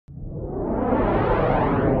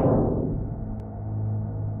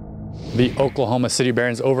The Oklahoma City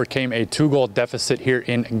Barons overcame a 2-goal deficit here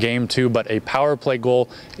in Game 2, but a power play goal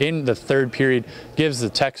in the third period gives the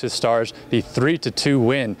Texas Stars the 3-2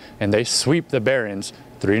 win, and they sweep the Barons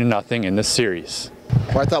 3-0 in the series.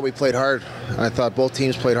 Well, I thought we played hard. I thought both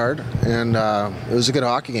teams played hard, and it was a good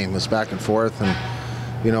hockey game. It was back and forth, and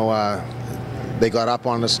they got up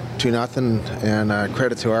on us 2-0, and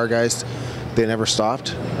credit to our guys, they never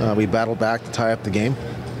stopped. We battled back to tie up the game,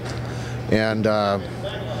 and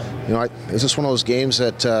it was just one of those games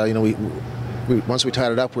that we once we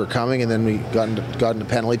tied it up, we were coming, and then we got into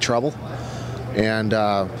penalty trouble, and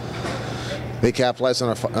they capitalized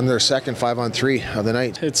on their second 5-on-3 of the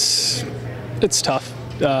night. It's tough,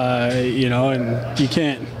 and you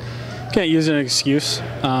can't use an excuse.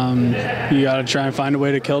 You got to try and find a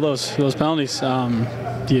way to kill those penalties.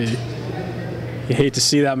 You hate to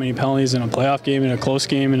see that many penalties in a playoff game, in a close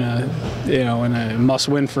game, in a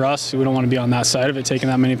must-win for us. We don't want to be on that side of it, taking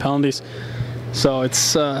that many penalties. So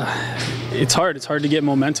it's hard. It's hard to get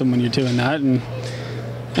momentum when you're doing that, and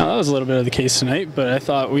that was a little bit of the case tonight. But I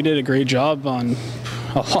thought we did a great job on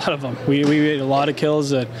a lot of them. We made a lot of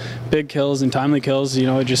kills, big kills and timely kills.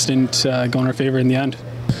 It just didn't go in our favor in the end.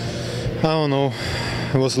 I don't know.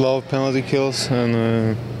 It was a lot of penalty kills,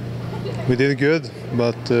 and we did good,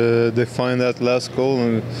 but they find that last goal,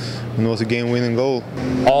 and it was a game-winning goal.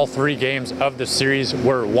 All 3 games of the series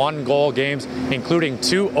were 1-goal games, including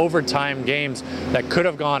 2 overtime games that could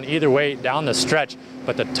have gone either way down the stretch,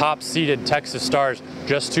 but the top-seeded Texas Stars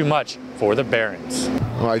just too much for the Barons.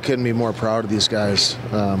 Well, I couldn't be more proud of these guys.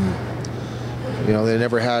 They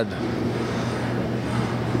never had.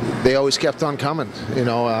 They always kept on coming.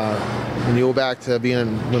 When you go back to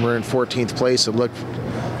when we were in 14th place, it looked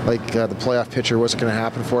like the playoff picture wasn't going to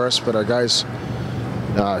happen for us, but our guys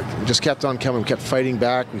just kept on coming. We kept fighting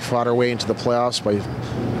back. We fought our way into the playoffs by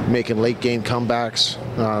making late-game comebacks.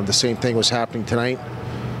 The same thing was happening tonight.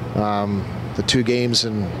 The 2 games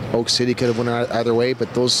in Oak City could have went either way,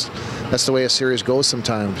 but that's the way a series goes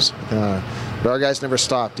sometimes. But our guys never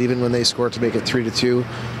stopped. Even when they scored to make it 3-2,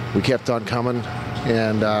 we kept on coming,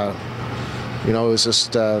 and it was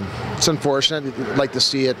just it's unfortunate. I'd like to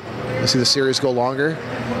see the series go longer,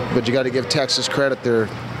 but you got to give Texas credit. They're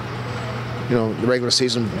the regular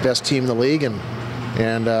season best team in the league, and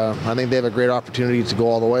I think they have a great opportunity to go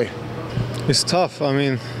all the way. It's tough. I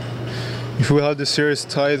mean, if we had the series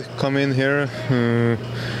tied, come in here,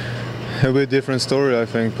 it'll be a different story, I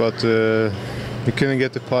think. But we couldn't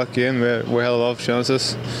get the puck in. We had a lot of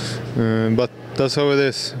chances, but that's how it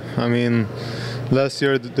is. I mean, last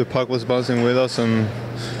year the puck was bouncing with us,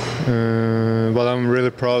 but I'm really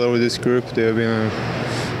proud of this group. They've been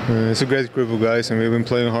it's a great group of guys, and we've been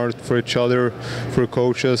playing hard for each other, for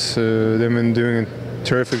coaches. They've been doing a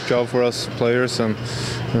terrific job for us players, and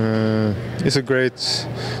it's a great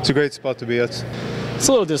spot to be at. It's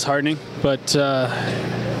a little disheartening, but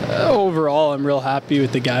overall I'm real happy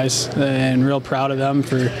with the guys and real proud of them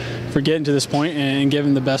for getting to this point and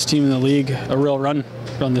giving the best team in the league a real run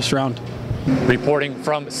on this round. Reporting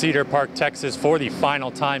from Cedar Park, Texas for the final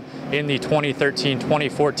time in the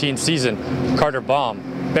 2013-2014 season, Carter Baum,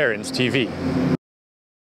 Barons TV.